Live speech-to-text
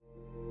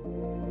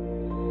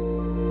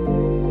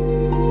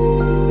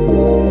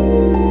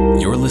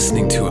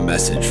listening to a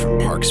message from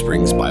Park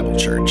Springs Bible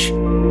Church,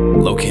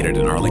 located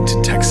in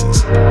Arlington,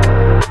 Texas,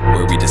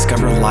 where we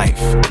discover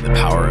life in the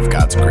power of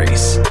God's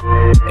grace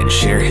and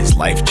share His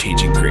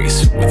life-changing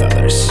grace with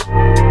others.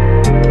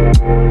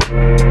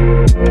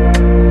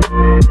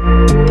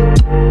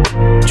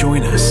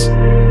 Join us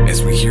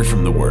as we hear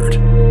from the Word.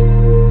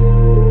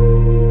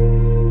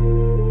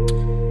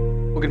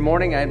 Well, good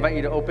morning. I invite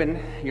you to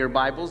open your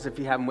Bibles, if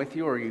you have them with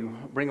you, or you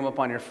bring them up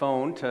on your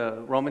phone,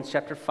 to Romans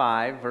chapter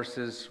 5,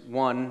 verses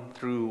 1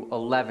 through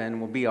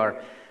 11 will be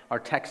our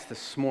text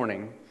this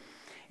morning.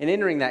 In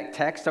entering that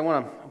text, I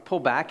want to pull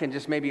back and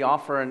just maybe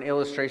offer an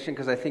illustration,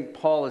 because I think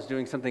Paul is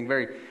doing something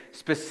very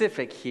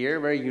specific here,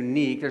 very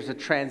unique. There's a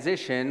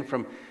transition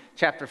from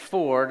chapter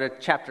 4 to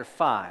chapter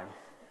 5.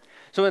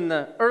 So in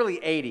the early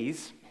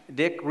 80s,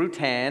 Dick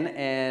Rutan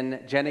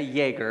and Jenna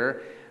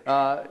Yeager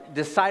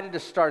decided to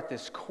start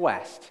this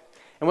quest.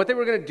 And what they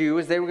were going to do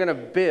is they were going to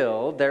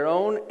build their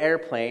own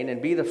airplane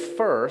and be the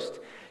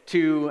first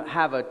to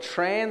have a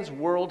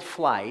trans-world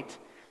flight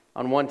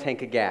on one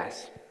tank of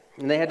gas.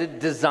 And they had to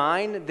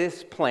design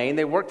this plane.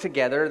 They worked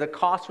together. The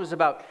cost was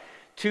about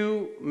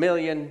 $2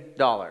 million.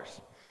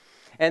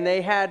 And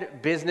they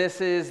had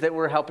businesses that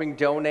were helping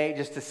donate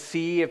just to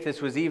see if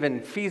this was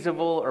even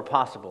feasible or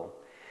possible.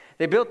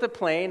 They built the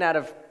plane out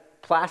of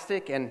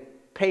plastic and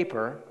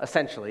paper,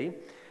 essentially,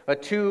 a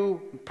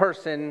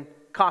two-person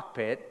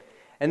cockpit,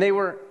 and they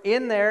were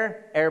in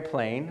their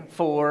airplane it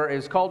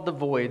was called the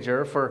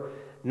Voyager, for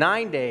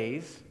 9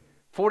 days,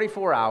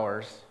 44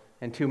 hours,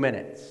 and 2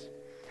 minutes.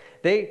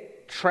 They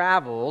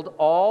traveled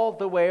all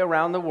the way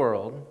around the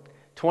world,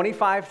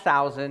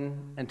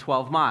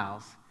 25,012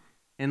 miles,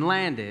 and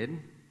landed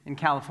in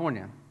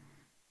California.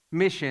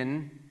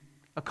 Mission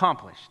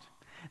accomplished.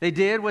 They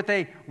did what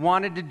they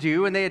wanted to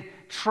do, and they had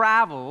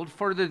traveled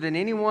further than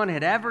anyone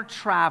had ever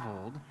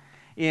traveled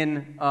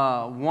in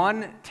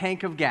one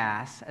tank of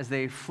gas as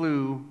they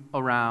flew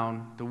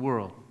around the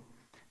world.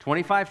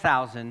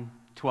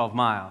 25,012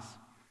 miles.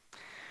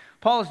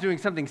 Paul is doing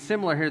something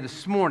similar here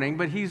this morning,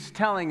 but he's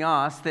telling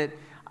us that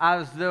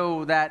as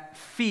though that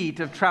feat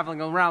of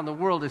traveling around the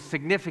world is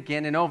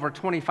significant in over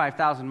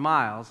 25,000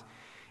 miles,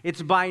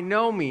 it's by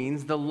no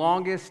means the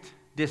longest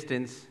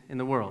distance in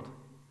the world.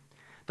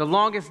 The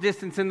longest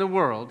distance in the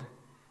world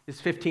is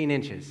 15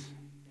 inches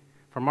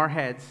from our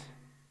heads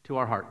to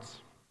our hearts.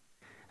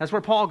 That's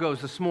where Paul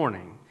goes this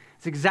morning.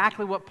 It's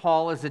exactly what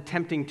Paul is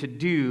attempting to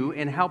do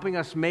in helping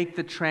us make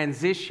the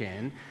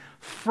transition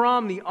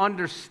from the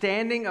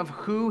understanding of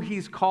who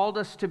he's called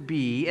us to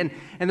be and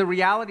the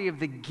reality of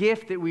the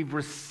gift that we've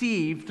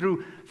received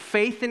through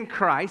faith in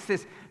Christ,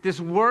 this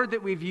word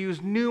that we've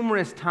used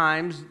numerous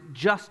times,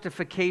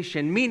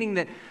 justification, meaning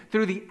that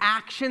through the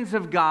actions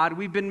of God,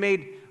 we've been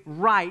made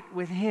right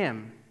with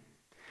Him.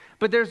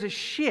 But there's a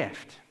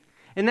shift,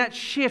 and that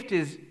shift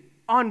is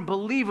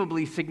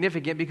unbelievably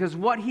significant, because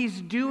what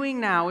he's doing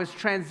now is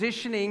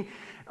transitioning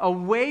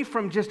away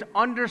from just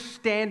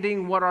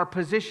understanding what our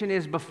position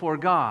is before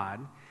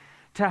God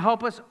to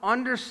help us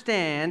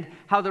understand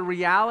how the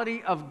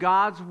reality of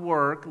God's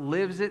work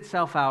lives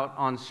itself out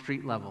on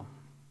street level.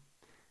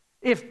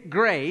 If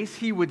grace,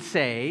 he would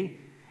say,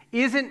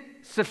 isn't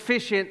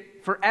sufficient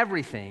for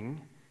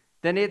everything,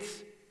 then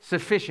it's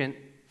sufficient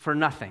for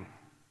nothing.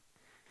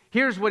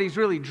 Here's what he's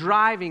really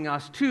driving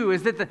us to,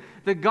 is that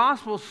the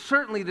gospel,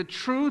 certainly the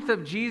truth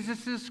of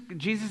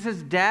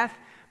Jesus's death,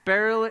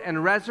 burial,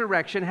 and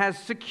resurrection, has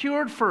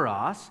secured for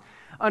us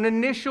an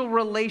initial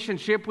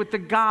relationship with the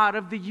God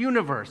of the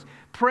universe.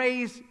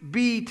 Praise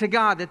be to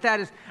God that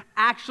is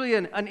actually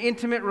an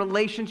intimate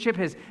relationship,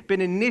 has been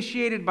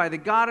initiated by the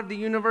God of the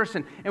universe,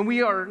 and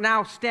we are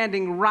now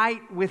standing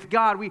right with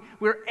God.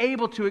 We're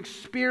able to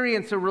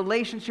experience a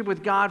relationship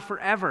with God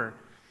forever.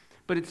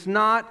 But it's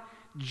not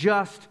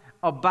just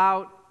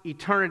about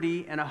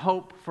eternity and a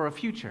hope for a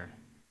future.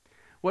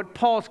 What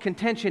Paul's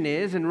contention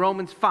is in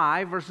Romans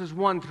 5, verses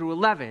 1 through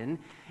 11,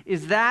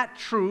 is that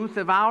truth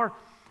of our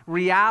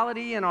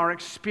reality and our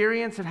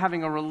experience of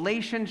having a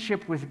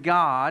relationship with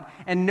God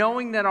and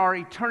knowing that our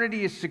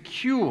eternity is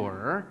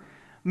secure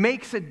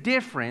makes a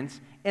difference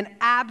in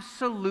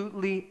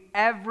absolutely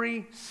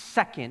every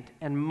second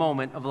and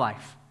moment of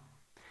life.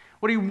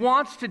 What he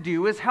wants to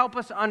do is help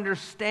us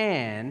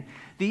understand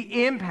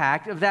the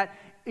impact of that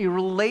a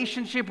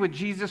relationship with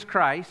Jesus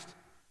Christ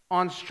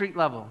on street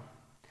level,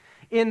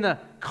 in the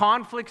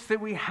conflicts that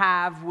we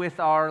have with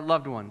our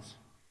loved ones,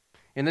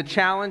 in the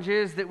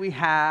challenges that we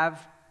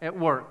have at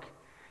work,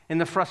 in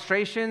the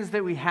frustrations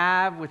that we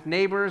have with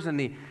neighbors, and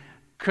the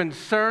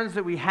concerns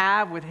that we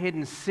have with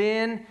hidden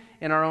sin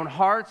in our own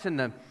hearts, and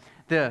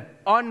the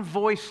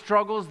unvoiced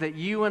struggles that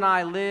you and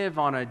I live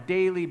on a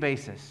daily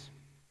basis.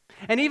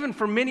 And even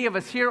for many of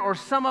us here, or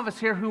some of us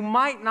here who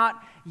might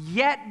not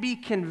yet be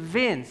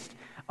convinced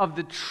of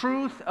the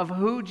truth of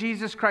who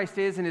Jesus Christ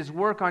is and his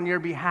work on your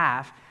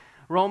behalf,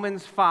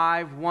 Romans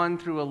 5, 1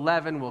 through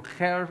 11 will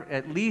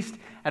at least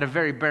at a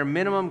very bare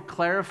minimum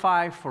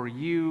clarify for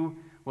you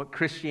what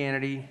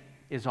Christianity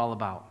is all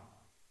about.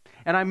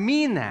 And I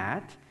mean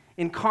that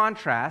in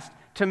contrast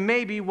to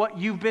maybe what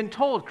you've been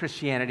told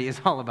Christianity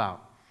is all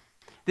about.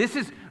 This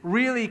is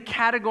really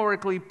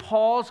categorically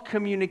Paul's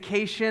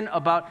communication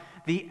about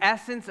the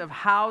essence of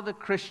how the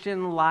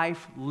Christian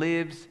life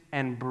lives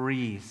and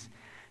breathes.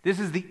 This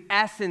is the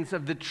essence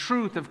of the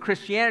truth of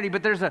Christianity,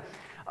 but there's a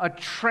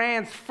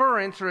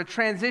transference or a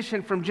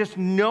transition from just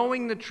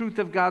knowing the truth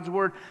of God's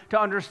word to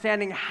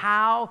understanding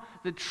how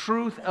the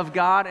truth of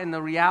God and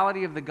the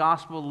reality of the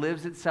gospel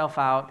lives itself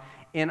out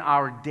in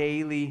our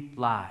daily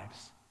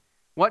lives.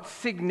 What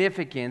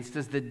significance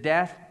does the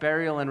death,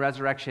 burial, and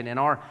resurrection and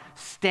our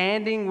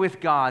standing with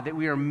God, that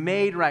we are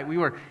made right, we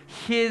were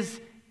His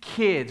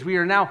kids, we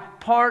are now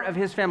part of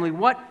His family,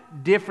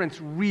 what difference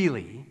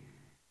really,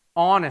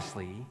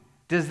 honestly,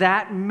 does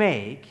that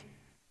make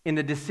in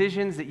the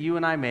decisions that you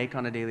and I make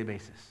on a daily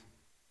basis?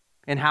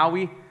 In how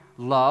we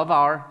love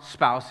our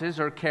spouses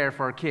or care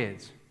for our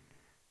kids?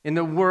 In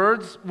the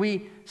words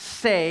we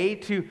say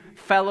to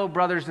fellow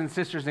brothers and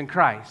sisters in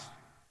Christ?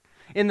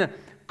 In the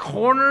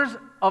corners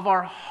of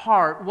our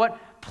heart, what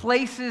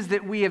places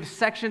that we have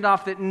sectioned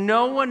off that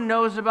no one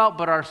knows about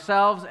but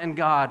ourselves and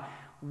God,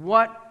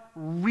 what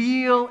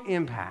real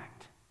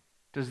impact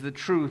does the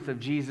truth of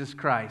Jesus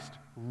Christ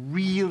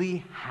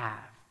really have?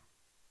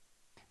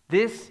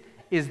 This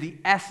is the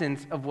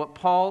essence of what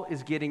Paul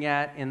is getting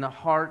at in the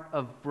heart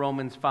of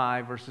Romans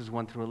 5, verses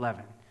 1 through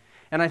 11.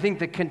 And I think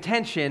the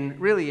contention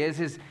really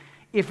is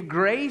if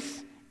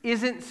grace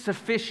isn't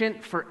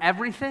sufficient for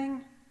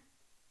everything,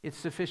 it's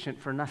sufficient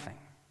for nothing.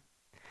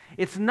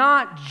 It's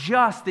not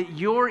just that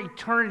your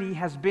eternity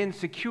has been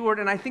secured,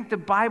 and I think the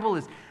Bible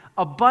is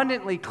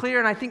abundantly clear,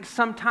 and I think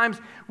sometimes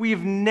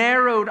we've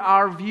narrowed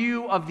our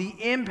view of the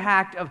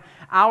impact of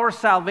our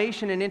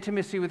salvation and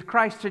intimacy with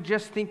Christ to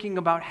just thinking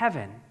about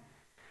heaven.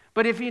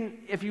 But if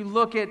you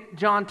look at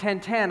John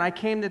 10:10, I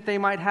came that they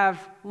might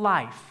have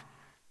life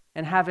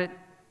and have it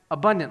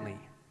abundantly.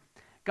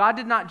 God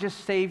did not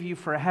just save you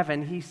for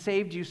heaven, He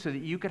saved you so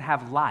that you could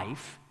have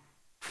life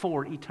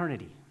for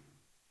eternity.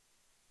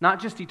 Not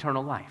just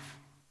eternal life.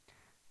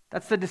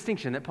 That's the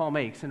distinction that Paul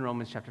makes in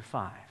Romans chapter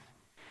 5.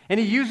 And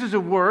he uses a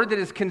word that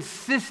is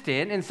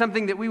consistent and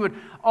something that we would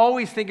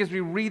always think as we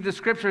read the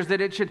scriptures that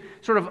it should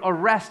sort of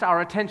arrest our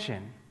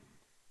attention.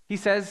 He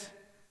says,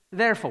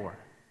 therefore.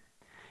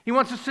 He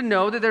wants us to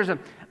know that there's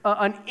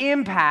an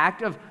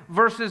impact of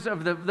verses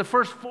of the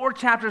first 4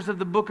 chapters of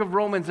the book of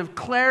Romans of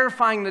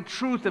clarifying the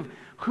truth of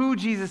who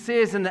Jesus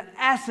is and the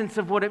essence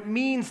of what it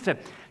means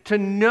to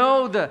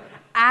know the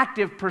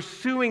active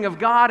pursuing of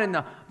God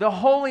and the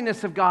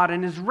holiness of God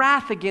and His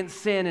wrath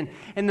against sin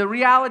and the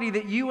reality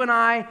that you and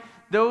I,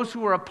 those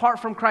who are apart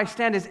from Christ,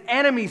 stand as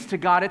enemies to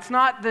God. It's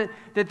not that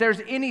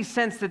there's any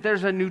sense that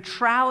there's a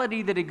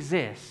neutrality that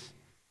exists.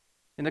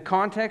 In the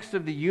context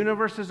of the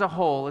universe as a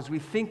whole, as we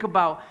think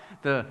about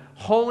the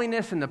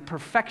holiness and the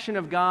perfection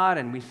of God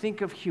and we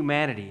think of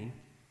humanity,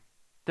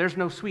 there's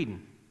no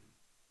Sweden.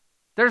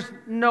 There's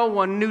no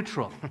one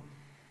neutral.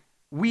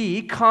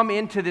 We come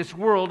into this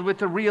world with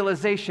the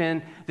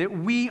realization that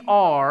we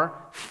are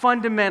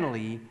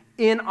fundamentally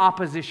in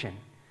opposition.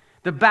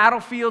 The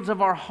battlefields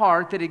of our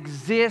heart that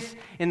exist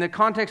in the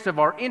context of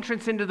our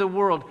entrance into the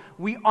world,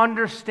 we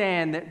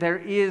understand that there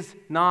is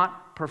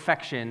not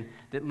perfection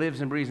that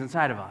lives and breathes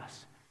inside of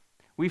us.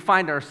 We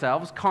find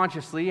ourselves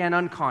consciously and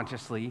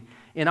unconsciously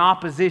in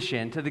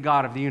opposition to the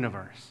God of the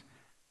universe.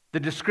 The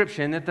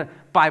description that the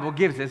Bible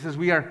gives us is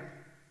we are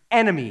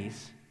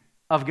enemies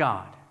of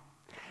God.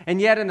 And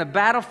yet in the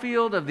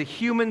battlefield of the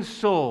human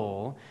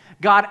soul,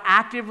 God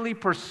actively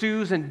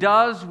pursues and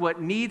does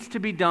what needs to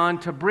be done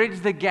to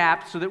bridge the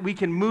gap so that we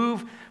can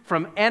move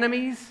from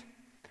enemies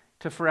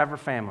to forever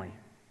family.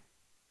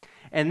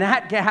 And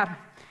that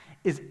gap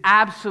is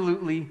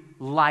absolutely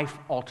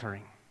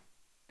life-altering.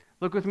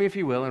 Look with me, if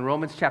you will, in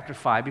Romans chapter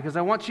 5, because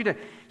I want you to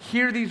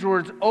hear these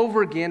words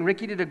over again.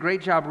 Ricky did a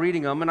great job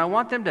reading them, and I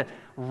want them to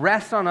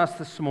rest on us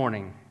this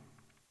morning.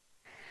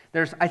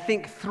 There's, I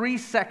think, 3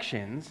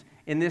 sections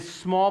in this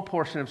small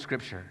portion of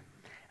Scripture.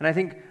 And I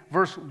think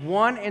verse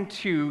 1 and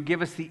 2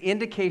 give us the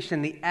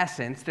indication, the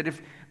essence, that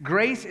if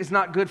grace is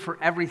not good for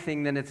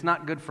everything, then it's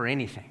not good for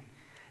anything.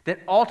 That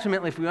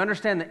ultimately, if we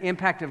understand the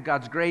impact of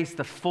God's grace,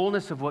 the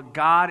fullness of what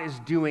God is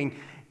doing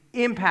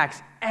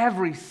impacts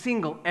every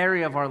single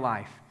area of our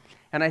life.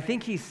 And I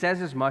think he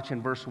says as much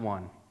in verse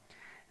 1.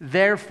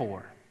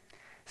 Therefore,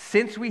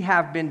 since we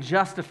have been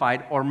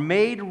justified or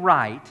made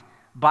right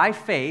by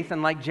faith,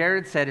 and like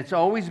Jared said, it's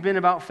always been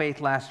about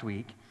faith last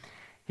week,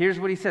 here's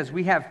what he says.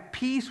 We have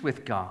peace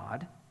with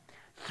God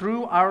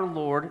through our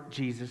Lord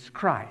Jesus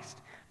Christ.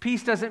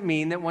 Peace doesn't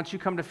mean that once you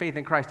come to faith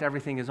in Christ,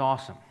 everything is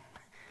awesome.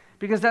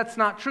 Because that's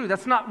not true.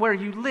 That's not where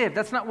you live.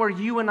 That's not where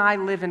you and I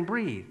live and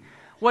breathe.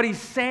 What he's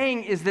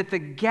saying is that the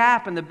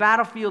gap in the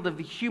battlefield of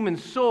the human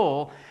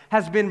soul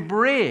has been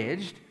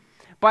bridged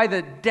by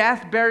the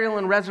death, burial,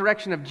 and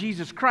resurrection of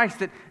Jesus Christ,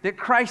 that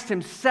Christ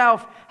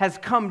himself has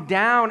come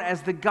down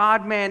as the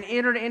God-man,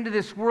 entered into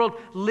this world,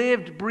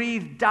 lived,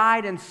 breathed,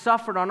 died, and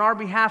suffered on our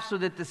behalf so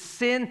that the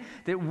sin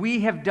that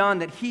we have done,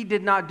 that he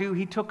did not do,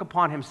 he took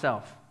upon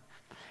himself.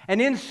 And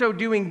in so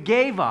doing,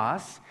 gave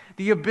us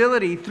the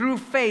ability through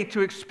faith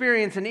to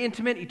experience an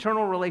intimate,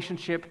 eternal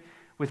relationship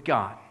with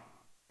God.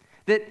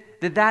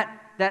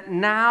 That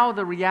now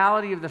the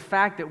reality of the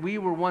fact that we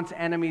were once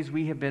enemies,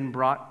 we have been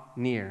brought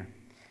near.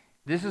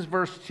 This is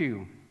verse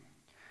 2.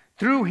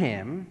 Through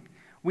him,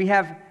 we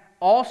have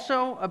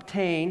also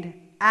obtained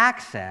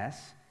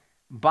access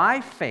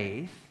by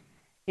faith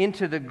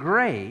into the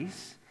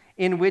grace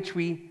in which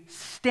we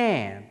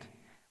stand.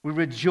 We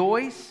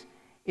rejoice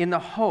in the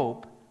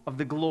hope of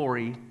the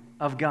glory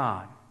of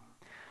God.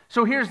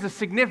 So here's the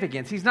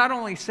significance. He's not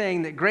only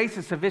saying that grace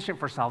is sufficient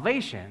for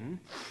salvation,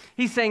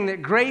 he's saying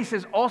that grace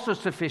is also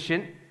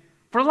sufficient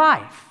for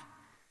life.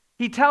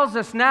 He tells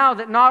us now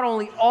that not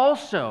only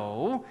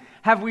also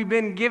have we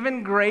been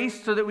given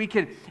grace so that we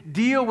could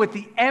deal with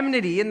the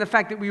enmity and the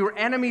fact that we were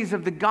enemies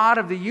of the God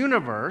of the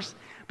universe,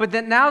 but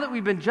that now that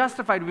we've been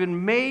justified, we've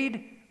been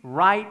made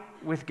right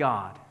with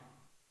God.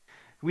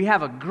 We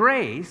have a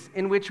grace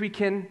in which we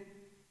can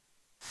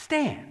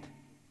stand.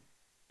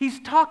 He's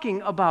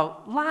talking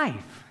about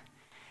life.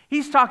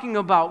 He's talking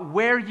about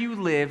where you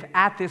live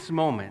at this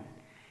moment.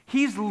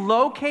 He's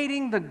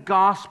locating the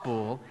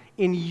gospel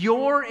in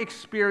your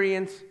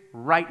experience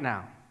right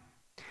now.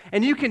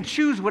 And you can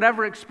choose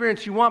whatever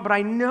experience you want, but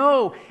I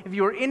know if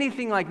you are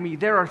anything like me,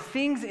 there are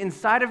things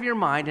inside of your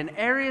mind and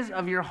areas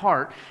of your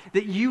heart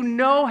that you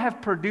know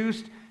have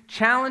produced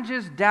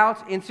challenges,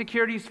 doubts,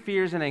 insecurities,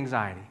 fears, and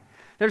anxiety.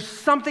 There's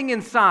something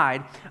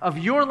inside of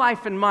your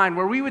life and mine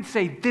where we would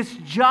say, this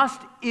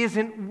just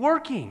isn't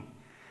working.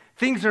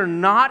 Things are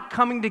not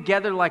coming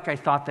together like I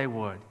thought they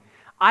would.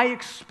 I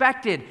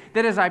expected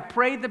that as I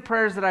prayed the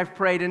prayers that I've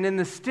prayed, and in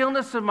the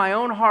stillness of my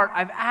own heart,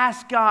 I've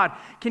asked God,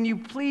 can you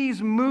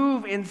please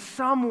move in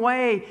some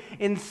way,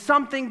 in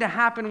something to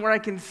happen where I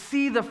can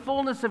see the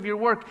fullness of your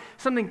work,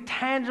 something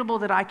tangible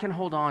that I can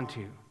hold on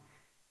to.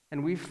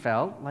 And we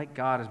felt like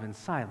God has been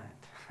silent.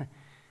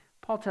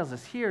 Paul tells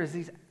us here is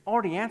he's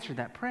already answered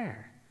that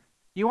prayer.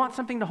 You want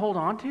something to hold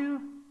on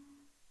to?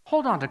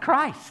 Hold on to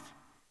Christ.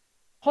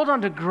 Hold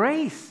on to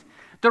grace.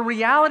 The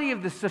reality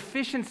of the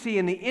sufficiency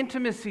and the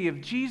intimacy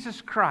of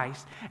Jesus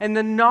Christ and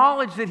the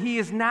knowledge that he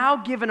has now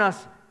given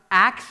us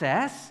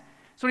access.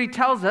 So he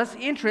tells us,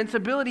 entrance,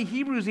 ability.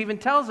 Hebrews even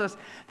tells us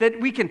that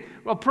we can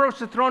approach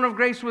the throne of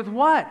grace with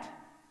what?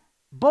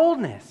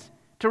 Boldness.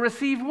 To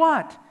receive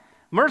what?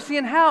 Mercy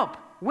and help.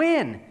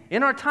 When?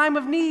 In our time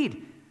of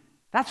need.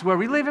 That's where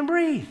we live and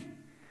breathe.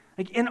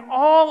 Like in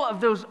all of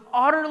those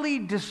utterly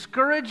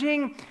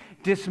discouraging,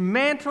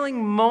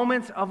 dismantling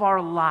moments of our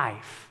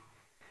life,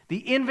 the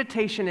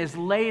invitation is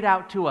laid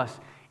out to us.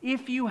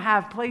 If you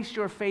have placed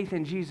your faith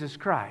in Jesus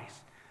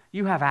Christ,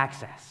 you have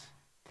access.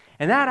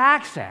 And that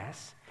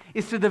access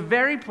is to the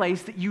very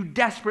place that you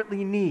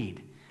desperately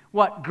need.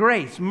 What?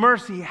 Grace,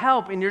 mercy,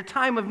 help in your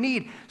time of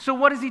need. So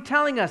what is he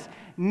telling us?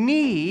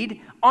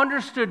 Need,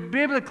 understood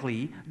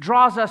biblically,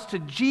 draws us to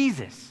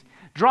Jesus,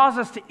 draws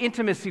us to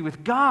intimacy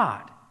with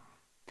God.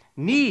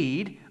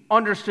 Need,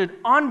 understood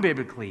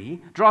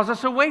unbiblically, draws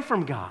us away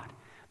from God.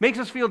 Makes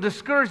us feel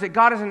discouraged that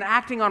God isn't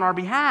acting on our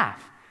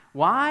behalf.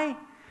 Why?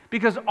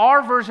 Because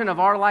our version of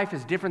our life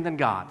is different than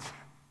God's.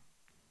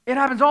 It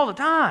happens all the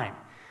time.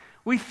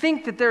 We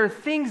think that there are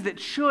things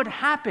that should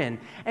happen,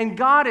 and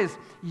God is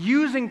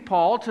using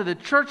Paul to the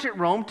church at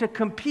Rome to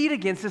compete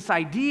against this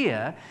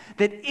idea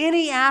that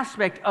any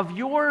aspect of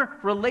your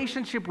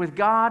relationship with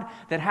God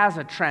that has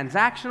a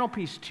transactional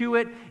piece to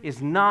it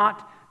is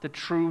not the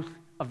truth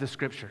of the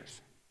Scriptures.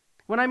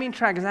 When I mean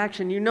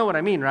transaction, you know what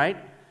I mean, right?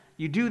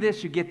 You do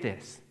this, you get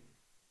this.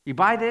 You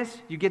buy this,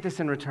 you get this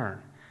in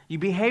return. You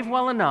behave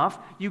well enough,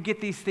 you get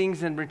these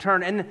things in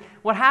return. And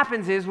what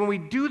happens is when we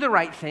do the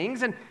right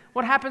things, and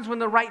what happens when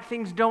the right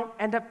things don't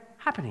end up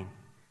happening?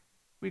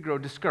 We grow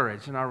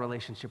discouraged in our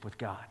relationship with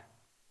God.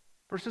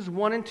 Verses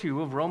 1 and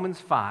 2 of Romans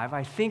 5,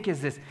 I think, is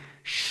this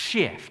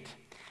shift.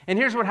 And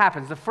here's what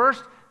happens. The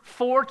first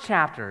 4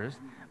 chapters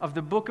of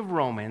the book of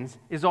Romans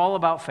is all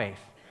about faith.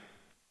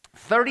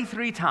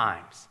 33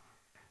 times,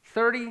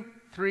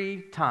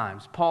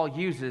 Paul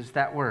uses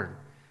that word.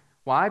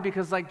 Why?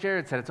 Because like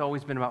Jared said, it's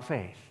always been about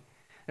faith.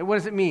 And what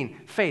does it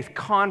mean? Faith,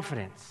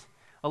 confidence,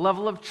 a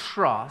level of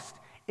trust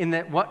in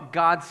that what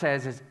God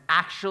says is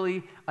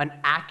actually an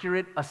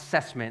accurate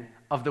assessment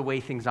of the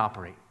way things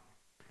operate.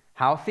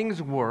 How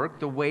things work,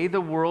 the way the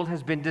world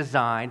has been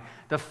designed,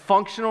 the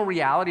functional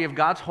reality of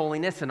God's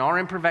holiness and our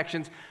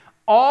imperfections,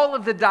 all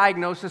of the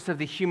diagnosis of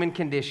the human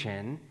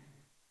condition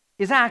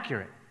is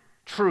accurate,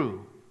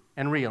 true,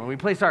 and real. And we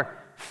place our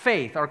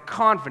faith, our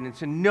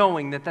confidence in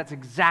knowing that that's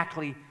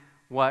exactly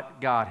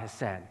what God has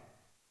said.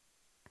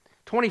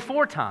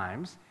 24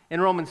 times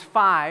in Romans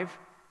 5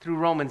 through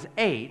Romans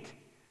 8,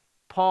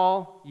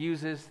 Paul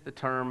uses the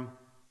term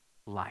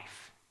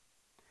life.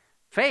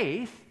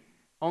 Faith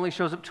only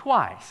shows up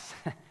twice.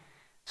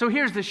 So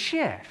here's the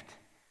shift.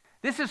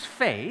 This is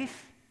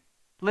faith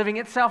living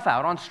itself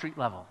out on street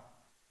level.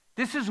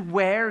 This is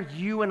where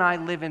you and I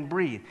live and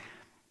breathe.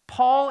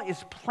 Paul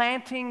is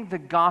planting the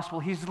gospel.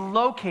 He's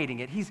locating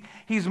it.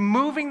 He's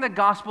moving the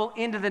gospel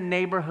into the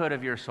neighborhood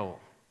of your soul.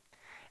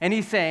 And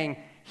he's saying,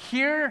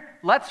 here,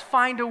 let's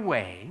find a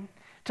way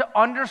to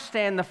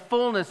understand the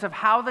fullness of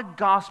how the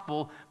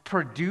gospel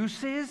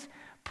produces,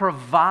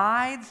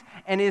 provides,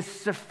 and is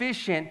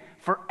sufficient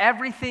for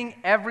everything,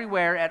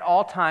 everywhere, at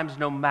all times,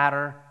 no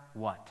matter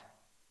what.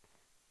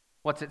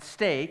 What's at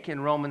stake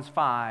in Romans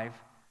 5,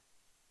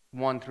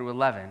 1 through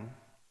 11,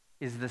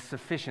 is the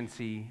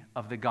sufficiency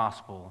of the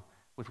gospel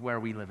with where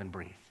we live and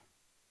breathe.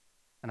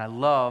 And I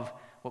love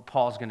what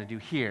Paul's going to do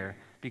here,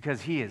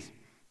 because he is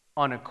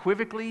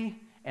unequivocally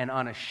and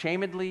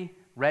unashamedly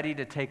ready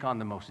to take on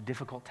the most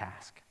difficult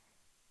task.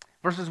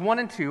 Verses 1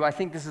 and 2, I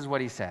think this is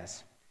what he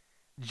says.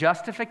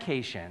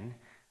 Justification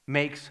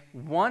makes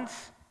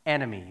once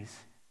enemies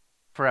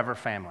forever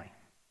family.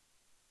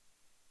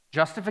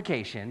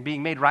 Justification,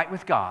 being made right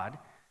with God,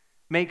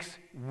 makes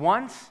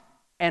once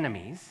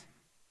enemies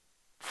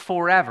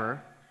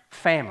forever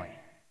family.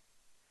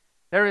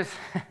 There is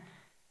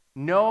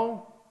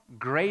no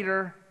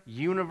greater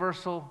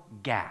universal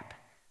gap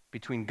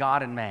between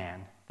God and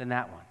man than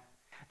that one.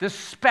 The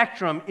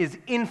spectrum is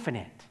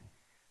infinite.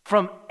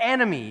 From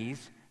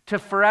enemies to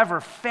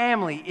forever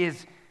family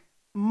is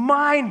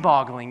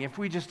mind-boggling if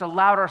we just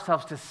allowed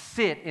ourselves to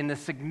sit in the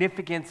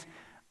significance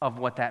of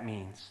what that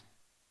means.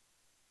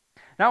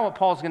 Now what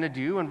Paul's going to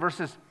do in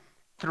verses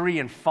 3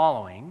 and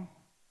following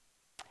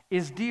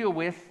is deal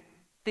with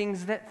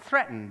things that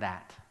threaten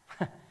that.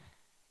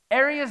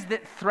 Areas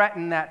that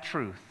threaten that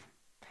truth.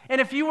 And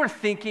if you were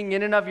thinking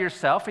in and of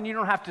yourself, and you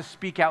don't have to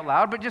speak out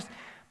loud, but just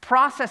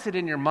process it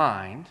in your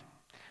mind,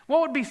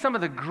 what would be some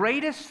of the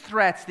greatest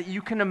threats that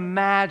you can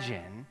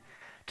imagine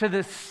to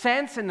the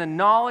sense and the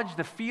knowledge,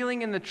 the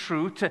feeling and the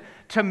truth,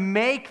 to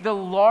make the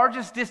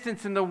largest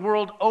distance in the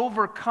world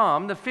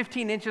overcome, the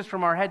 15 inches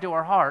from our head to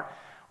our heart?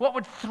 What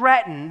would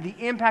threaten the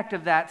impact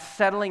of that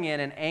settling in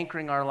and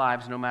anchoring our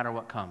lives no matter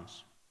what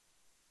comes?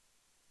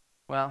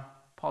 Well,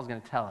 Paul's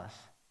going to tell us.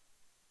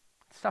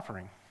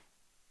 Suffering.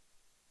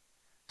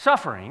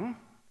 Suffering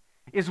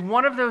is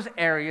one of those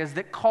areas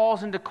that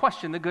calls into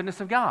question the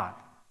goodness of God.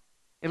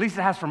 At least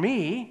it has for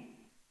me.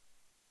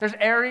 There's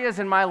areas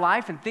in my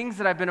life and things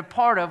that I've been a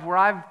part of where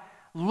I've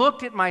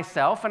looked at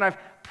myself and I've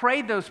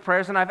prayed those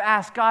prayers and I've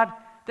asked God,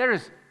 there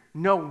is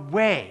no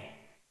way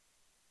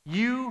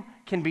you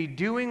can be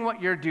doing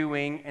what you're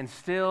doing and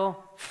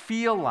still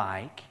feel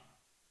like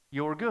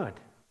you're good.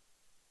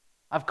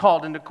 I've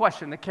called into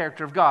question the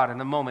character of God in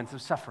the moments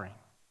of suffering.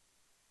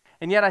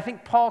 And yet I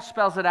think Paul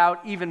spells it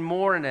out even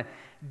more in a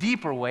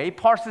deeper way,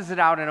 parses it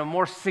out in a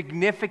more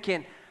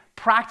significant,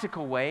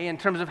 practical way in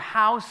terms of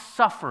how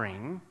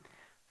suffering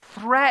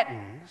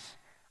threatens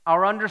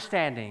our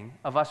understanding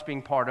of us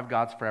being part of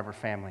God's forever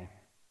family.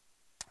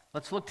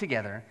 Let's look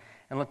together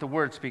and let the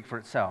word speak for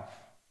itself.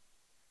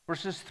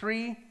 Verses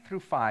 3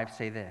 through 5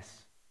 say this.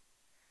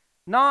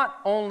 Not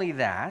only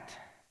that,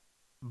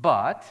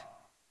 but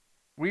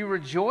we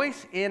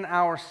rejoice in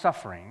our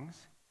sufferings,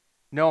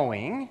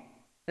 knowing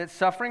that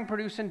suffering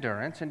produces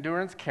endurance,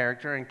 endurance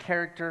character, and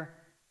character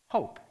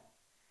hope.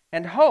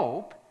 And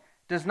hope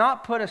does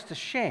not put us to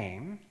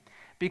shame,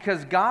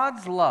 because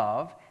God's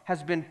love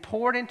has been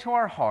poured into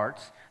our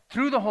hearts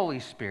through the Holy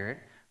Spirit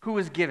who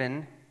is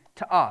given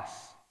to us.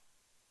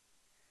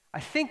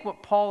 I think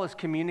what Paul is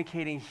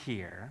communicating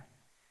here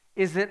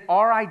is that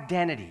our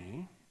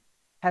identity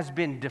has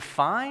been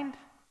defined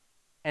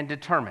and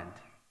determined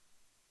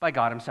by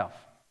God himself.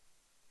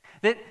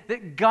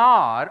 That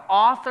God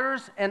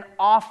authors and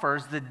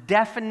offers the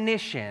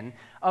definition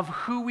of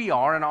who we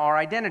are and our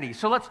identity.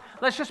 So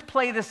let's just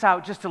play this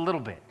out just a little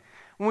bit.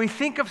 When we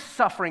think of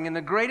suffering and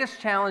the greatest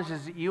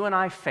challenges that you and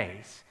I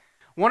face,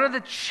 one of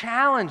the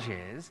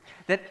challenges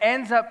that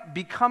ends up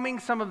becoming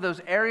some of those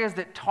areas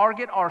that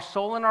target our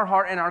soul and our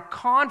heart and our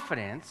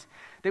confidence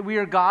that we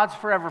are God's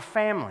forever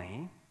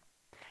family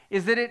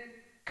is that it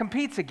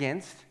competes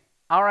against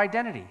our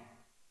identity.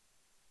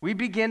 We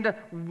begin to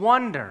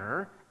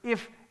wonder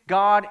if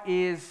God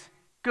is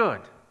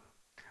good.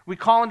 We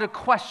call into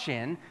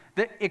question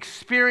the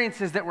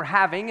experiences that we're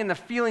having and the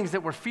feelings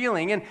that we're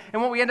feeling. And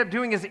what we end up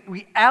doing is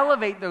we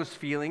elevate those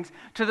feelings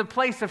to the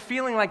place of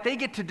feeling like they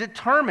get to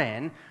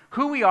determine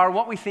who we are,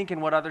 what we think,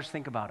 and what others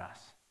think about us.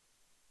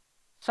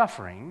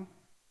 Suffering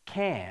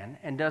can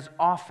and does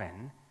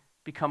often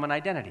become an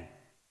identity.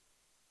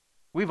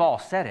 We've all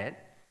said it.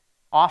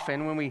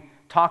 Often when we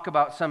talk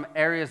about some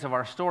areas of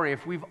our story,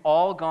 if we've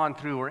all gone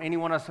through, or any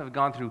one of us have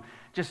gone through,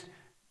 just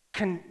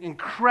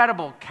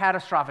incredible,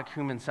 catastrophic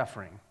human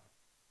suffering,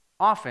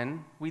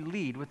 often we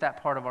lead with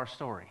that part of our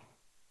story.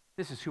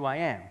 This is who I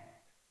am.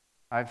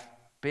 I've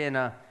been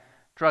a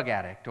drug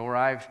addict, or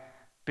I've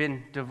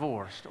been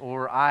divorced,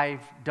 or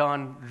I've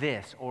done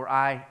this, or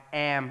I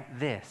am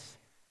this.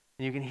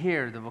 And you can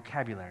hear the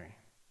vocabulary.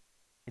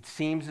 It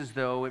seems as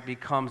though it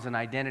becomes an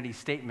identity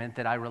statement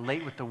that I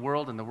relate with the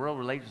world and the world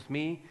relates with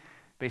me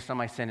based on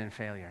my sin and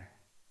failure.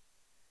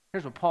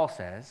 Here's what Paul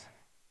says.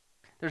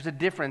 There's a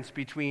difference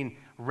between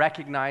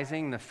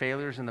recognizing the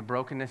failures and the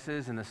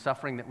brokennesses and the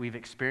suffering that we've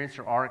experienced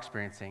or are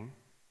experiencing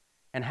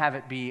and have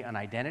it be an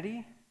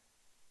identity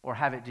or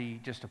have it be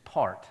just a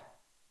part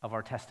of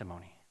our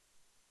testimony.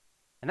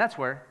 And that's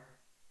where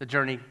the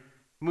journey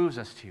moves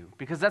us to,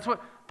 because that's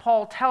what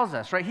Paul tells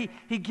us, right?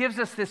 He gives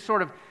us this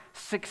sort of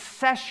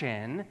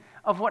succession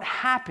of what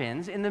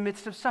happens in the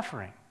midst of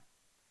suffering.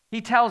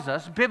 He tells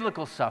us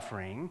biblical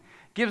suffering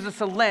gives us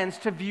a lens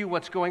to view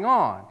what's going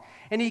on.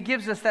 And he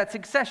gives us that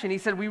succession. He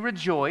said we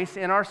rejoice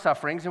in our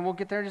sufferings, and we'll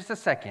get there in just a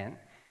second.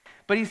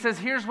 But he says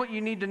here's what you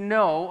need to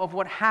know of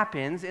what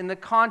happens in the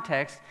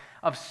context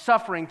of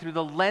suffering through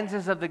the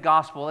lenses of the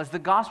gospel as the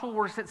gospel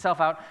works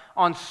itself out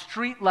on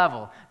street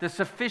level. The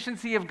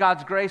sufficiency of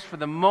God's grace for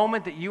the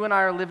moment that you and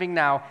I are living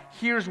now,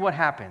 here's what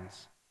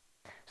happens.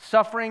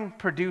 Suffering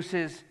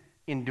produces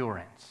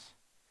endurance.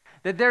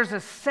 That there's a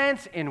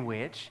sense in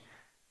which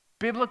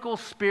biblical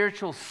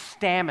spiritual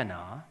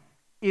stamina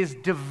is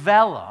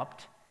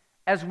developed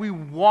as we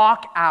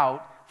walk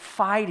out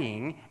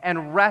fighting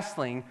and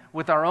wrestling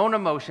with our own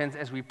emotions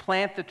as we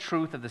plant the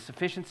truth of the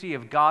sufficiency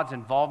of God's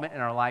involvement in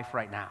our life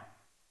right now.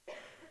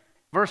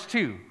 Verse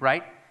 2,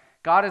 right?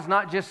 God is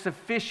not just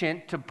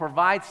sufficient to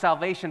provide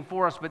salvation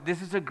for us, but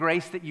this is a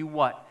grace that you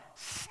what?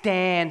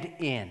 Stand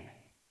in.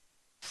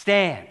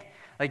 Stand.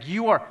 Like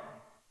you are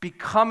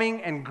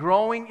becoming and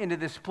growing into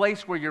this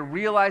place where you're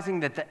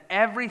realizing that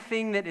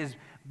everything that is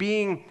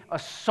being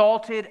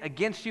assaulted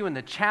against you and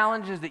the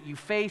challenges that you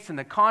face in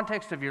the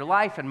context of your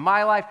life and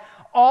my life,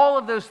 all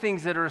of those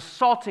things that are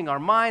assaulting our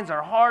minds,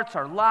 our hearts,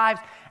 our lives,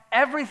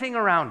 everything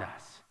around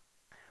us.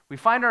 We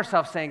find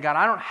ourselves saying, God,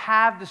 I don't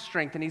have the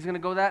strength, and he's going to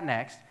go that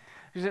next.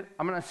 He said,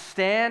 I'm going to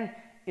stand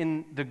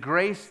in the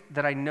grace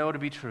that I know to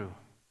be true.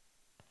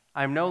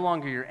 I'm no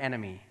longer your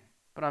enemy,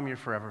 but I'm your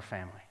forever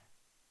family.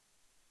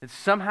 That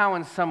somehow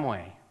in some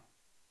way,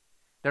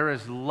 there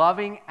is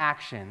loving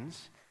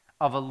actions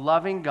of a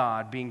loving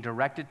God being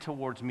directed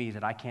towards me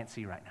that I can't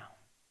see right now.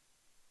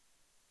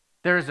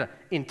 There is an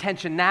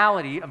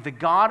intentionality of the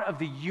God of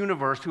the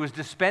universe who is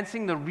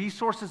dispensing the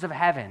resources of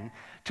heaven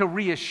to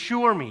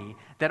reassure me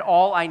that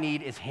all I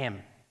need is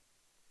him.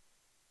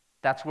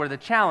 That's where the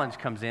challenge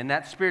comes in.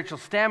 That spiritual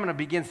stamina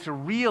begins to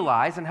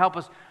realize and help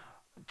us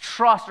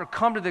trust or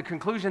come to the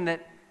conclusion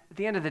that at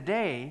the end of the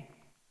day,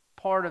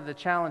 part of the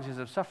challenges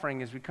of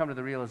suffering is we come to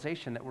the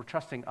realization that we're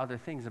trusting other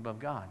things above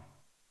God.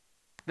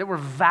 That we're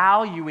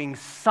valuing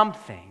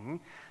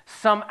something,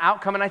 some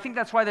outcome. And I think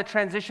that's why the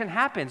transition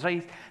happens.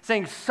 Right? He's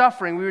saying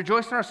suffering, we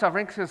rejoice in our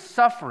suffering because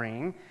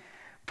suffering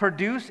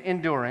produces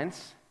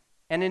endurance,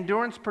 and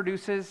endurance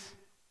produces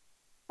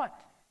what?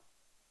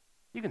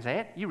 You can say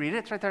it. You read it.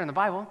 It's right there in the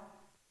Bible.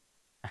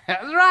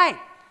 That's right.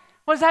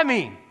 What does that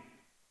mean?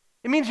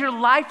 It means your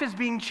life is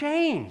being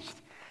changed.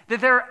 That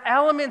there are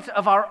elements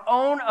of our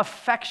own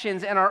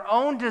affections and our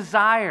own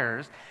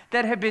desires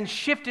that have been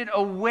shifted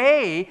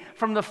away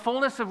from the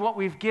fullness of what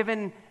we've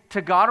given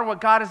to God or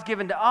what God has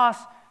given to us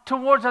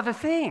towards other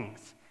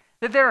things.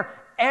 That there are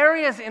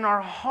areas in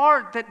our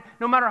heart that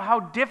no matter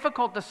how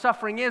difficult the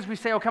suffering is, we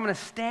say, okay, I'm going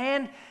to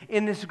stand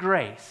in this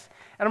grace.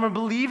 And I'm going to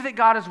believe that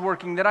God is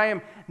working, that I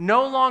am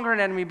no longer an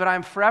enemy, but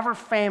I'm forever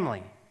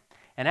family.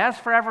 And as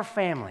forever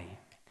family,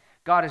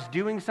 God is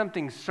doing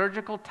something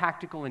surgical,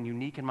 tactical, and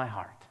unique in my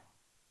heart.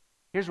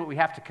 Here's what we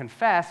have to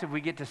confess if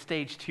we get to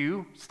stage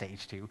two,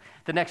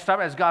 the next step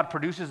as God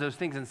produces those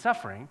things in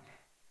suffering,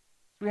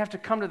 we have to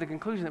come to the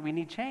conclusion that we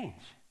need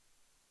change.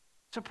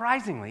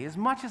 Surprisingly, as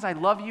much as I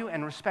love you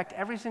and respect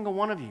every single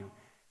one of you,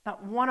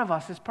 not one of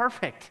us is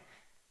perfect.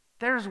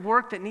 There's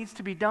work that needs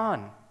to be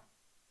done,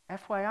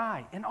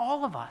 FYI, in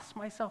all of us,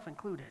 myself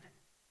included.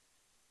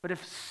 But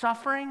if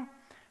suffering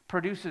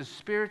produces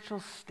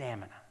spiritual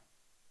stamina,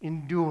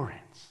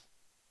 endurance,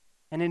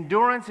 and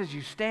endurance as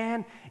you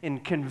stand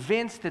and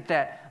convinced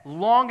that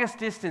longest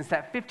distance,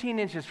 that 15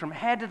 inches from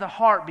head to the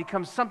heart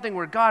becomes something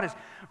where God is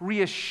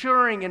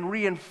reassuring and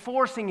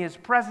reinforcing his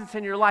presence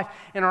in your life,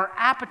 and our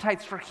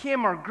appetites for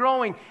him are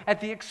growing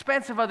at the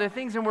expense of other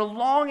things, and we're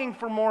longing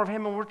for more of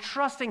him, and we're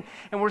trusting,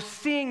 and we're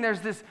seeing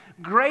there's this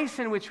grace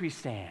in which we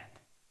stand.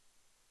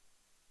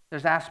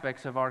 There's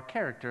aspects of our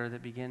character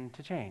that begin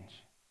to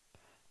change.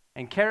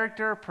 And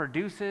character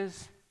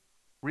produces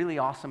really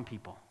awesome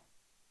people.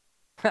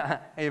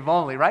 If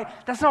only, right?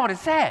 That's not what it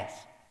says.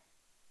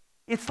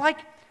 It's like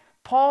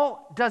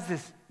Paul does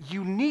this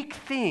unique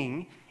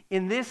thing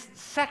in this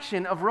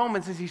section of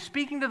Romans as he's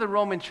speaking to the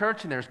Roman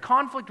church, and there's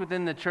conflict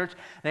within the church.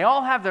 They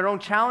all have their own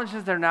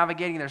challenges they're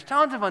navigating. There's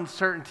tons of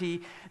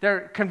uncertainty.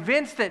 They're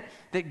convinced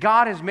that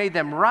God has made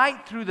them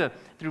right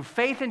through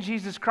faith in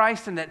Jesus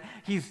Christ, and that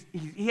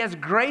he has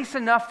grace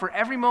enough for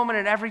every moment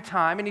and every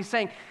time. And he's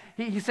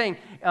saying,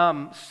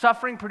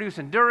 suffering produces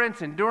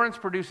endurance, endurance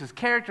produces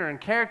character,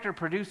 and character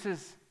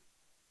produces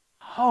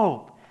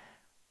hope.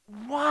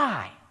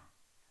 Why?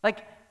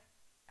 Like,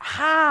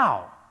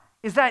 how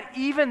is that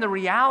even the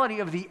reality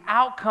of the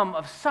outcome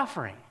of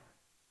suffering?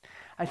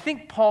 I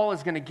think Paul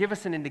is going to give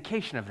us an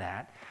indication of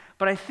that,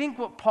 but I think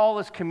what Paul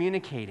is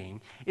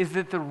communicating is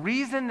that the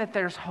reason that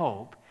there's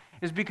hope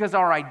is because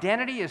our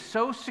identity is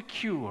so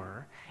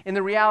secure in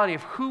the reality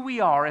of who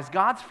we are as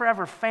God's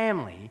forever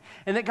family,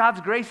 and that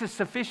God's grace is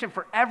sufficient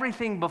for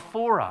everything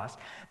before us,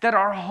 that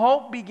our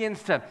hope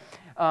begins to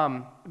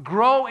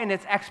grow in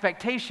its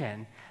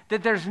expectation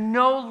that there's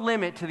no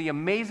limit to the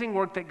amazing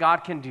work that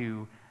God can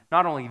do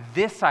not only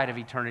this side of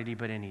eternity,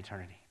 but in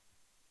eternity.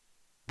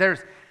 There's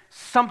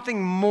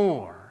something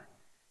more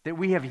that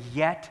we have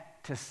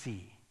yet to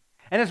see.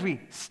 And as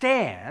we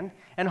stand,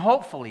 and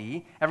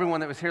hopefully everyone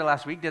that was here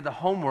last week did the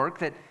homework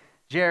that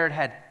Jared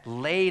had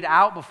laid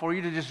out before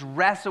you to just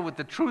wrestle with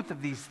the truth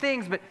of these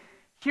things, but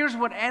here's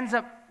what ends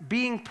up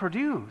being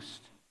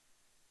produced.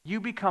 You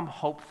become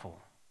hopeful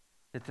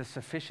that the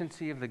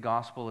sufficiency of the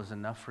gospel is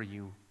enough for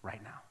you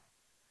right now.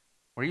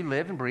 Where you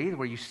live and breathe,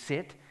 where you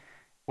sit,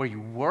 where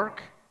you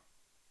work,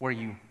 where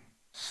you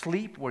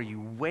sleep, where you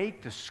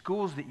wake, the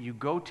schools that you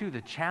go to, the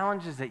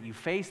challenges that you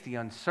face, the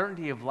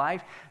uncertainty of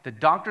life, the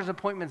doctor's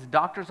appointments,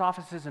 doctor's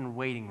offices, and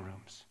waiting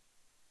rooms.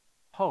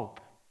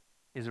 Hope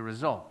is a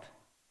result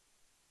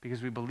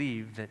because we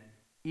believe that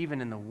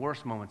even in the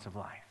worst moments of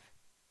life,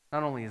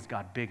 not only is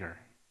God bigger,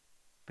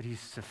 but he's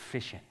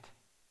sufficient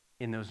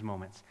in those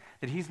moments.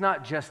 That he's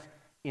not just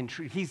he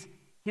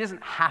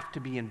doesn't have to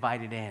be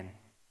invited in.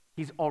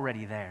 He's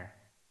already there.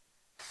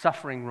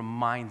 Suffering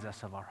reminds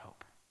us of our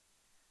hope.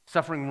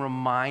 Suffering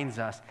reminds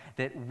us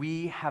that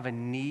we have a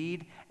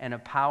need and a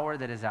power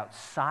that is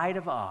outside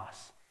of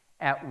us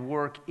at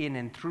work in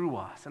and through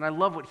us. And I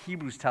love what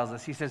Hebrews tells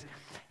us.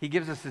 He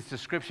gives us this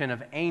description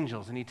of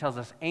angels, and he tells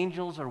us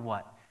angels are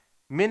what?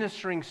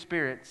 Ministering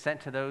spirits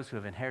sent to those who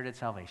have inherited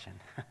salvation.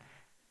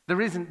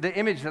 The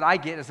image that I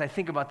get as I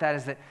think about that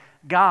is that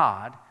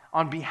God,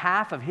 on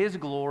behalf of his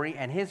glory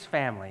and his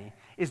family,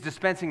 is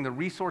dispensing the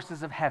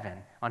resources of heaven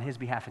on his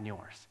behalf and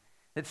yours.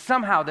 That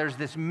somehow there's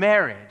this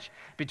marriage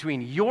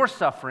between your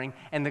suffering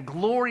and the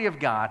glory of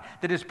God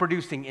that is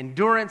producing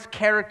endurance,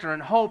 character,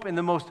 and hope in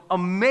the most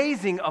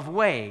amazing of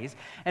ways.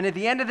 And at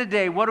the end of the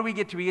day, what do we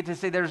get to? We get to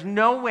say there's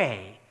no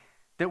way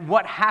that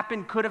what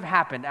happened could have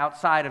happened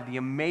outside of the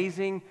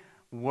amazing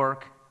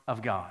work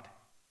of God.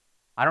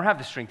 I don't have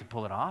the strength to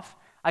pull it off.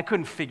 I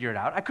couldn't figure it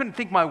out. I couldn't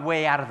think my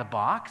way out of the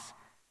box.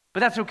 But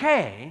that's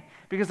okay,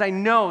 because I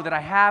know that I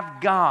have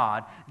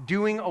God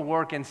doing a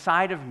work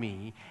inside of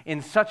me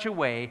in such a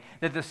way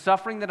that the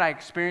suffering that I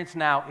experience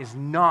now is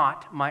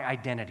not my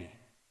identity.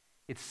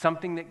 It's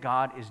something that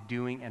God is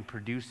doing and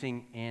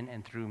producing in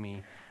and through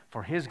me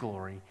for his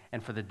glory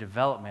and for the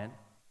development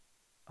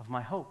of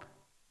my hope.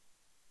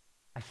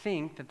 I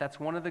think that that's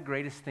one of the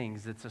greatest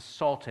things that's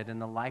assaulted in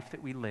the life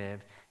that we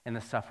live and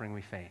the suffering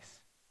we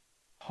face.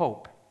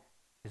 Hope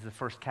is the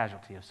first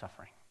casualty of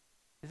suffering.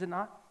 Is it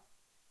not?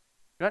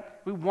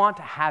 We want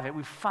to have it.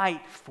 We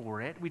fight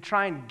for it. We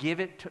try and give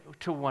it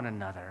to one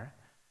another.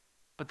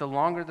 But the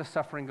longer the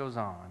suffering goes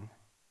on,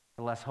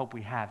 the less hope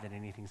we have that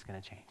anything's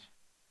going to change.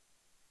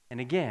 And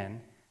again,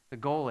 the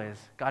goal is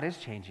God is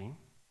changing.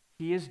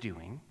 He is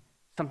doing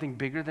something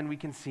bigger than we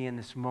can see in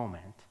this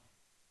moment.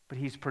 But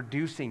he's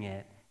producing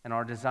it, and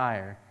our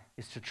desire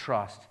is to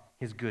trust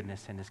his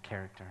goodness and his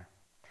character.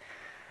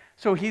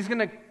 So he's going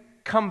to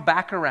come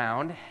back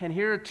around. And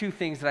here are two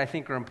things that I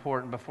think are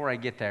important before I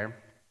get there.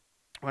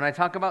 When I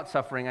talk about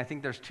suffering, I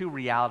think there's two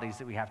realities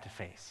that we have to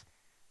face.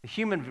 The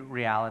human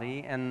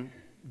reality and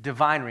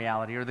divine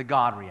reality, or the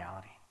God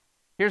reality.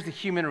 Here's the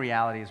human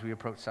reality as we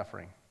approach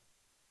suffering.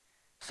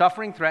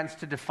 Suffering threatens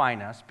to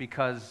define us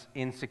because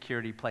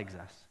insecurity plagues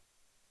us.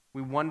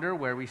 We wonder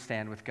where we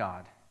stand with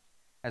God.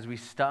 As we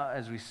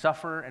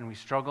suffer and we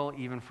struggle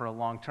even for a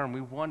long term,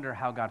 we wonder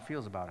how God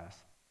feels about us.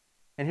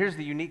 And here's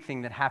the unique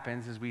thing that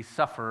happens as we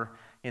suffer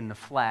in the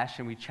flesh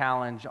and we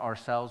challenge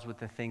ourselves with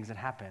the things that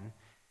happen.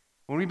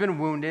 When we've been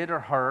wounded or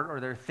hurt, or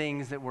there are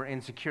things that we're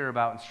insecure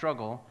about and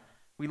struggle,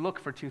 we look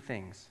for two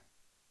things.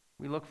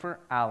 We look for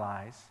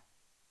allies,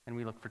 and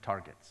we look for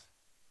targets.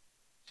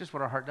 It's just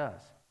what our heart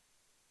does.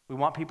 We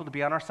want people to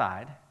be on our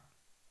side,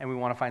 and we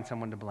want to find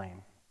someone to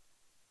blame.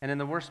 And in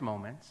the worst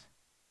moments,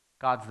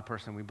 God's the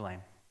person we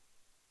blame.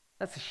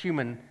 That's the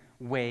human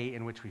way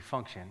in which we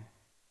function.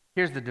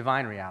 Here's the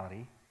divine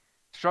reality.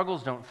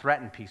 Struggles don't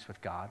threaten peace with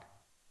God.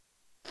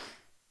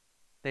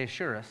 They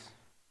assure us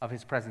of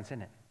his presence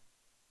in it.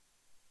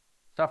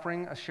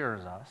 Suffering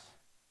assures us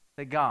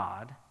that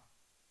God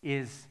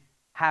is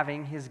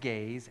having his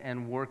gaze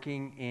and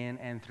working in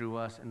and through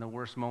us in the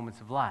worst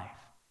moments of life.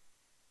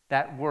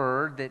 That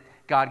word that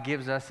God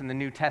gives us in the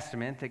New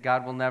Testament, that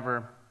God will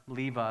never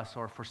leave us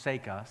or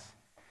forsake us,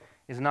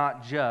 is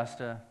not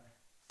just a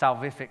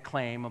salvific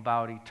claim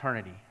about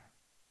eternity.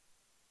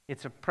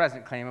 It's a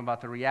present claim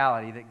about the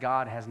reality that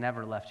God has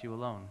never left you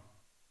alone.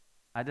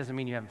 That doesn't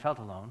mean you haven't felt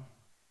alone.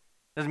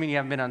 Doesn't mean you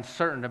haven't been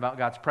uncertain about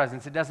God's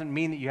presence. It doesn't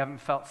mean that you haven't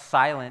felt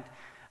silence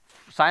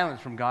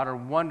from God or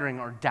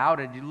wondering or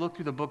doubted. You look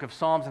through the book of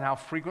Psalms and how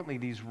frequently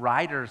these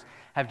writers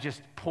have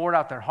just poured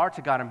out their heart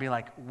to God and be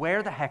like,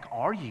 where the heck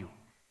are you?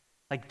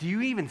 Like, do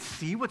you even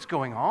see what's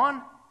going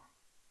on?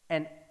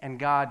 And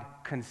God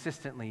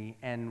consistently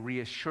and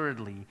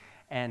reassuredly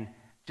and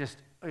just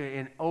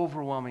in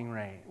overwhelming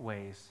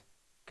ways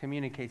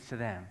communicates to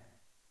them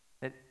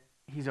that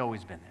he's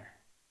always been there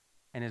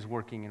and is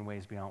working in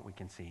ways beyond what we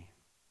can see.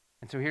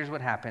 And so here's what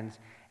happens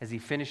as he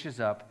finishes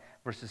up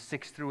verses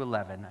 6 through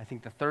 11. I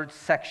think the third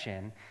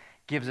section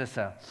gives us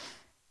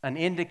an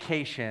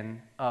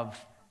indication of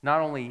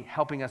not only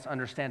helping us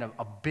understand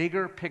a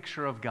bigger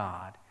picture of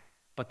God,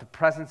 but the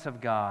presence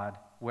of God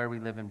where we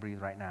live and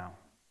breathe right now.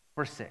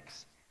 Verse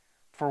 6,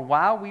 for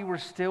while we were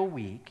still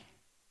weak,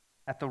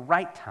 at the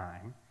right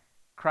time,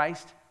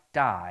 Christ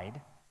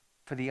died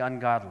for the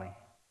ungodly.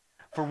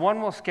 For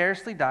one will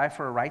scarcely die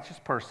for a righteous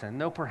person,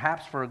 though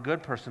perhaps for a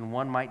good person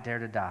one might dare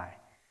to die.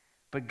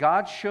 But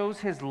God shows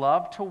his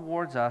love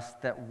towards us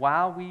that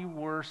while we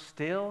were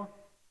still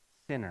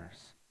sinners,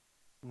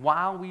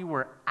 while we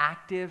were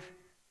active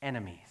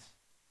enemies,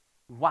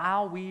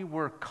 while we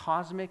were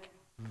cosmic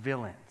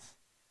villains,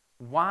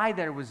 why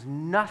there was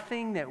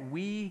nothing that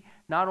we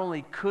not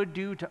only could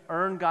do to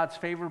earn God's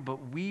favor,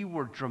 but we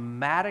were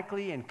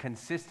dramatically and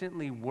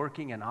consistently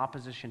working in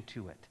opposition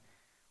to it.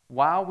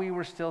 While we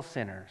were still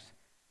sinners,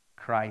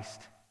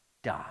 Christ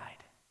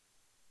died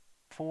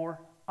for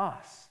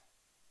us.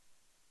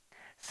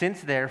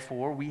 Since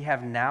therefore we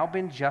have now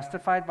been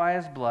justified by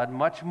his blood,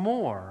 much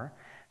more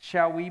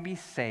shall we be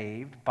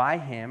saved by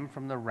him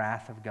from the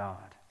wrath of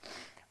God.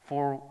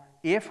 For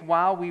if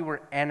while we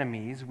were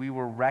enemies we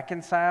were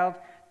reconciled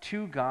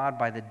to God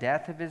by the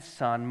death of his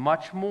Son,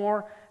 much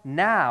more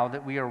now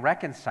that we are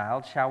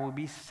reconciled shall we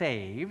be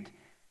saved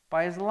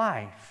by his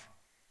life.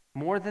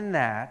 More than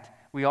that,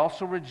 we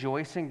also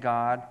rejoice in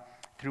God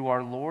through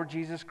our Lord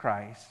Jesus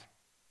Christ,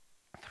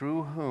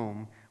 through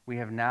whom we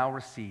have now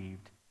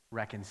received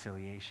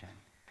reconciliation.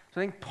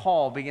 So I think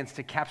Paul begins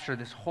to capture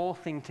this whole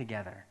thing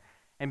together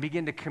and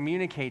begin to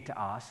communicate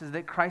to us is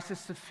that Christ is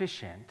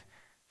sufficient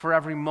for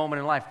every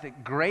moment in life,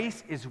 that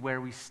grace is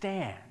where we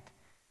stand.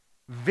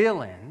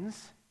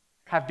 Villains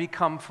have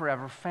become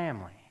forever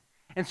family.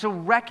 And so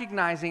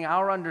recognizing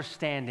our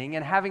understanding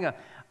and having a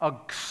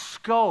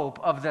scope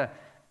of the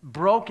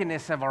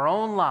brokenness of our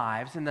own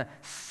lives and the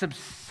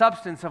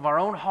substance of our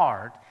own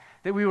heart,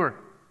 that we were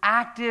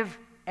active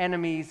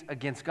enemies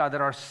against God, that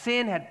our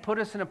sin had put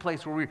us in a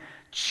place where we were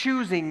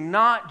choosing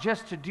not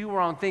just to do our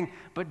own thing,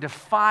 but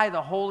defy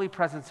the holy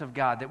presence of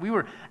God, that we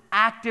were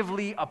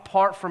actively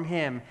apart from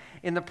him.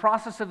 In the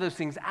process of those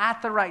things,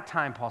 at the right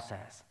time, Paul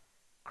says,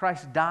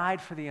 Christ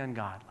died for the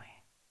ungodly.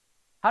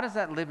 How does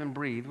that live and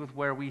breathe with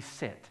where we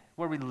sit,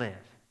 where we live?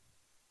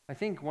 I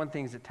think one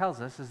thing it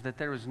tells us is that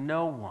there is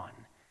no one,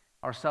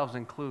 ourselves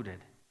included,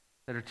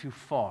 that are too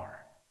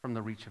far from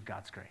the reach of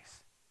God's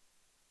grace.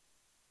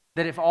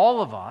 That if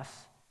all of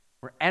us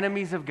were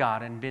enemies of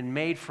God and been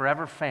made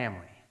forever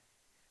family,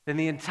 then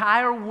the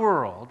entire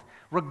world,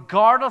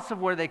 regardless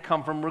of where they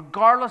come from,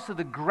 regardless of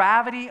the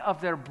gravity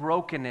of their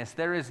brokenness,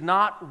 there is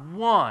not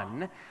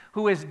one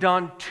who has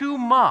done too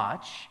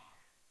much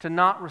to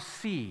not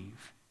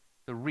receive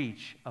the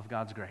reach of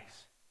God's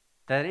grace.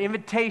 That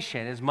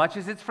invitation, as much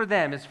as it's for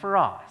them, is for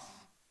us.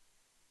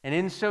 And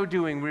in so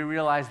doing, we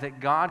realize that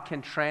God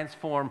can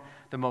transform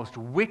the most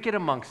wicked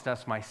amongst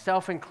us,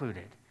 myself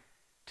included,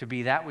 to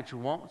be that which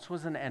once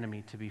was an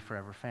enemy to be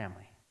forever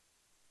family.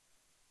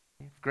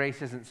 If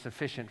grace isn't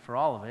sufficient for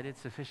all of it,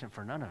 it's sufficient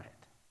for none of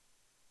it.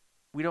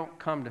 We don't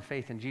come to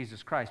faith in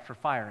Jesus Christ for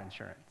fire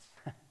insurance.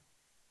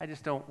 I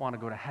just don't want to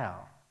go to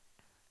hell.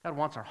 God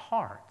wants our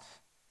hearts.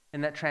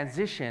 And that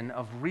transition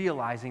of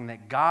realizing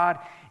that God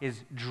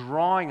is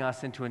drawing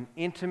us into an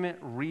intimate,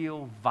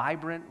 real,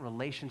 vibrant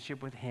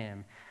relationship with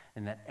him,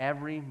 and that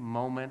every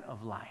moment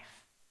of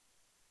life,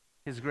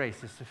 his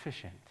grace is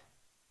sufficient.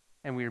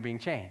 And we are being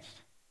changed.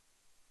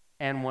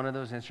 And one of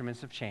those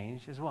instruments of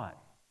change is what?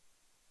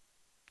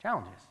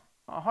 Challenges,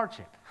 a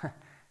hardship. We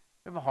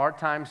have a hard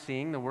time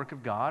seeing the work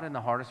of God in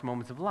the hardest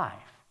moments of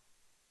life.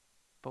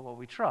 But what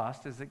we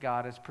trust is that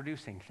God is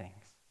producing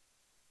things.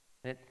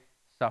 That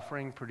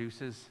suffering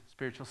produces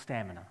spiritual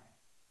stamina.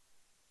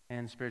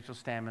 And spiritual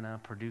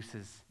stamina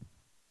produces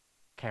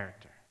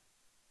character.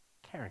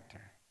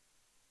 Character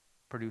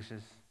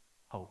produces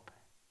hope.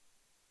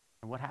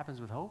 And what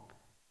happens with hope?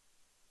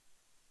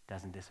 It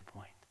doesn't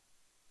disappoint.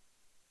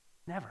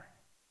 Never.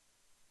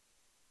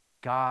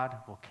 God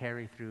will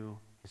carry through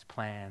his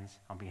plans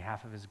on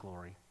behalf of his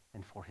glory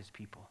and for his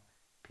people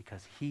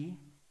because he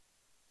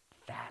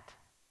is that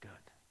good.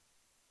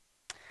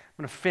 I'm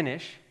going to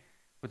finish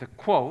with a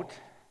quote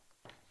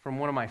from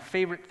one of my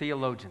favorite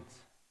theologians,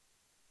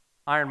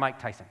 Iron Mike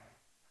Tyson.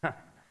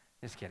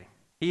 Just kidding.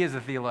 He is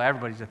a theologian.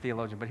 Everybody's a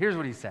theologian. But here's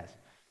what he says.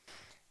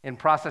 In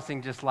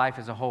processing just life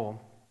as a whole,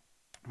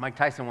 Mike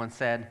Tyson once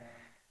said,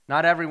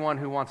 "Not everyone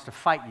who wants to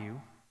fight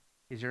you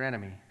is your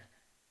enemy,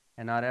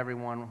 and not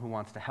everyone who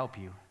wants to help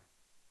you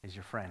is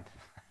your friend."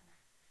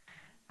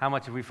 How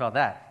much have we felt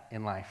that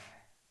in life?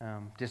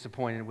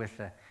 Disappointed with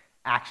the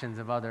actions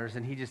of others,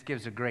 and he just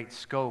gives a great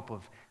scope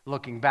of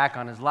looking back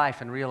on his life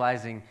and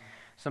realizing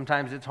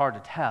sometimes it's hard to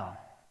tell.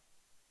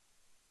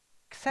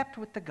 Except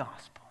with the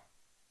gospel.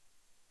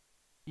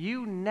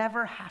 You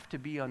never have to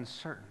be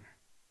uncertain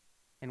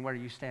in where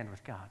you stand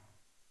with God.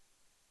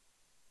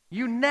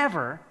 You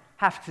never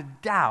have to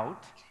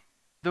doubt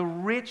the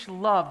rich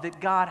love that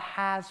God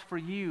has for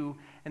you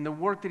and the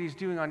work that he's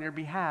doing on your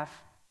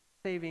behalf,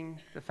 saving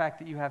the fact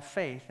that you have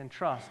faith and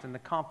trust and the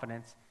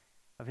confidence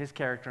of his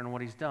character and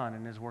what he's done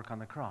in his work on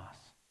the cross.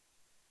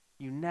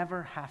 You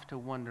never have to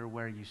wonder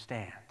where you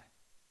stand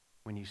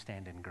when you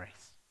stand in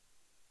grace.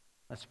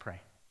 Let's pray.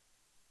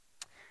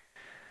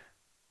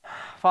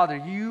 Father,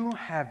 you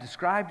have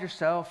described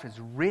yourself as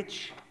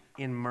rich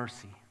in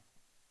mercy.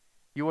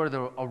 You are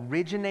the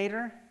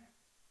originator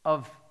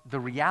of the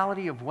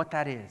reality of what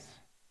that is.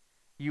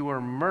 You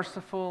are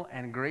merciful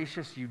and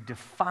gracious. You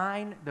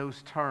define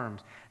those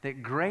terms,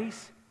 that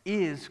grace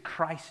is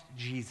Christ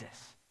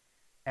Jesus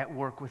at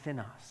work within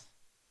us.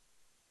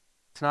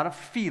 It's not a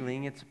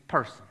feeling, it's a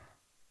person.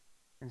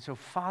 And so,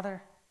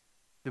 Father,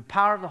 the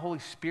power of the Holy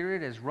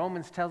Spirit, as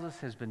Romans tells us,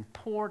 has been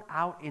poured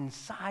out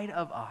inside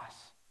of us.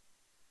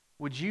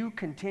 Would you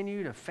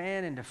continue to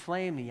fan and to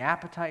flame the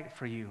appetite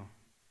for you?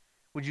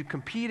 Would you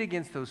compete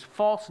against those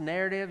false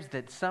narratives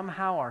that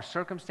somehow our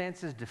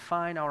circumstances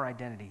define our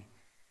identity?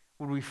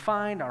 Would we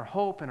find our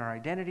hope and our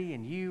identity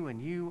in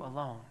you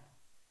alone?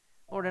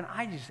 Lord, and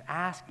I just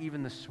ask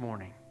even this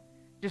morning,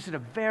 just at a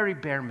very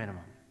bare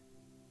minimum,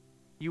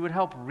 you would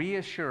help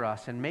reassure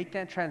us and make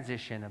that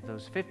transition of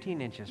those 15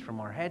 inches from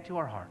our head to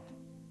our heart,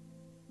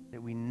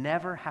 that we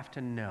never have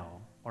to know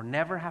or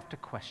never have to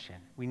question,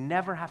 we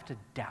never have to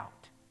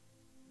doubt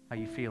how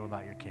you feel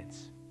about your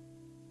kids.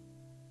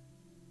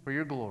 For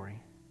your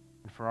glory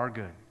and for our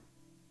good,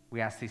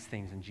 we ask these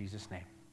things in Jesus' name.